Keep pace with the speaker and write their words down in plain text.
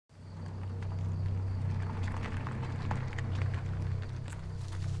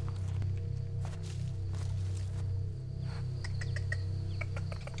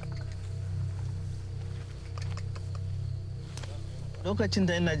lokacin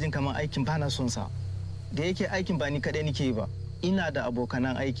da ina jin kamar aikin bana son sa, da yake aikin ba ni kaɗai nake yi ba, ina da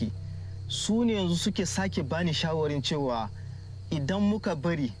abokanan aiki. Su ne yanzu suke sake bani shawarin cewa idan muka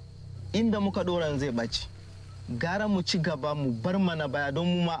bari inda muka ɗora zai ɓaci. Gara mu ci gaba mu bar mana baya don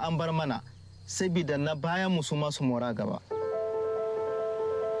mu ma an bar mana, saboda na baya mu su masu mora gaba.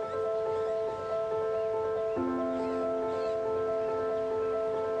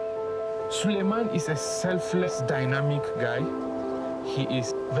 Suleiman is a selfless, dynamic guy. He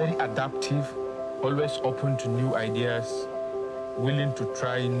is very adaptive, always open to new ideas, willing to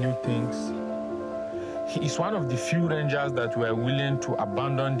try new things. He is one of the few rangers that were willing to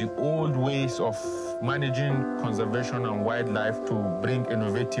abandon the old ways of managing conservation and wildlife to bring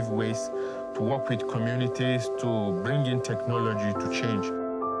innovative ways to work with communities, to bring in technology to change.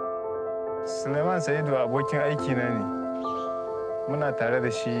 Suleiman Saidu abokin aiki na ne. Muna tare da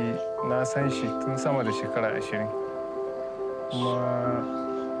shi, na san shi tun sama da shekara 20. Kuma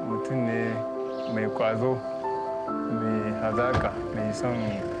mutum ne mai kwazo, mai hazaka, mai son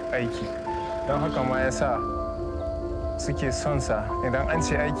aiki. Don haka ma ya sa suke son sa. Idan an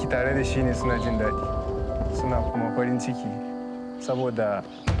ce aiki tare da shi ne suna jin daɗi, suna kuma farin ciki saboda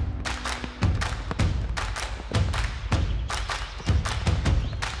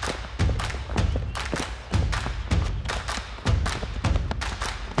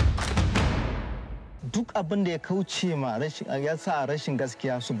duk abin da ya kauce ma ya sa rashin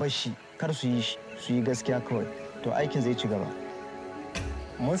gaskiya su bar shi, kar su yi shi, su yi gaskiya kawai, to aikin zai ci gaba.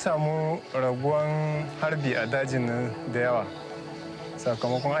 Mun samu raguwan harbi a dajin nan da yawa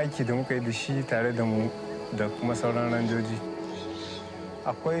sakamakon aiki da muka yi da shi tare da mu da kuma sauran ranjoji.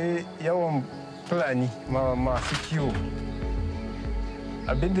 Akwai yawan fulani masu kiwo.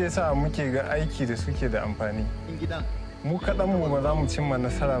 Abin da ya sa muke ga aiki da suke da amfani. Mu kaɗanmu ba za mu cimma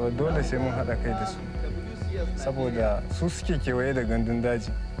nasara ba, dole sai mun haɗa kai da su. Saboda su suke kewaye da gandun daji.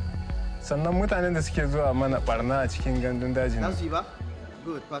 Sannan mutanen da suke zuwa mana ɓarna a cikin gandun dajin.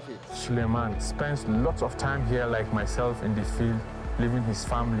 Good, perfect. Suleiman spends lots of time here like myself in the field, leaving his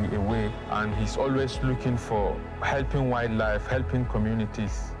family away, and he's always looking for helping wildlife, helping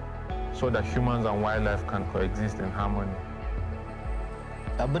communities, so that humans and wildlife can coexist in harmony.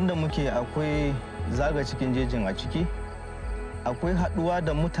 Abin da muke akwai zaga cikin jejin a ciki, akwai haɗuwa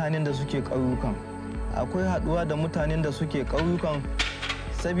da mutanen da suke ƙauyukan, akwai haɗuwa da mutanen da suke ƙauyukan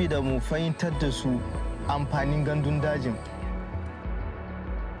saboda mu fahimtar da su amfanin gandun dajin.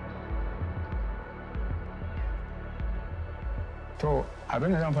 To,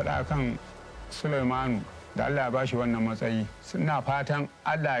 abin da zan faɗa kan Suleimanu da Allah ya bashi wannan matsayi, suna fatan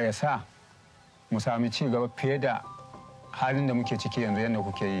Allah ya sa mu sami ci gaba fiye da halin da muke ciki yanzu yadda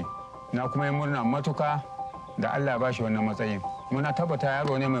kuke yi. Na kuma yi murna matuka da Allah ya bashi wannan matsayin. Muna tabbata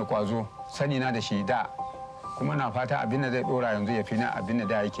yaro ne mai kwazo, sani na da shi da, kuma na fata abin da zai ɗora yanzu ya fi na abin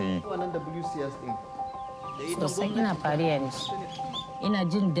da yake yi. Sosai ina fariya da shi. Ina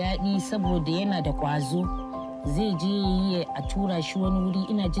jin daɗi saboda yana da kwazo. Zai je a tura shi wani wuri,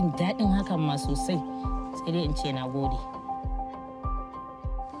 ina jin daɗin hakan ma sosai, sai dai in ce na gode.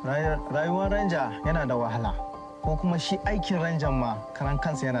 Rayuwar ranja yana da wahala, ko kuma shi aikin ranjan ma karan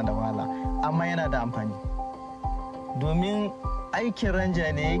kansa yana da wahala, amma yana da amfani. Domin aikin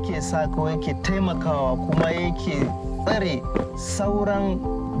ranja ne yake sa kawai yake taimakawa kuma yake tsare sauran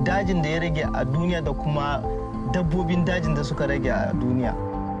dajin da ya rage a duniya da kuma dabbobin dajin da suka rage a duniya.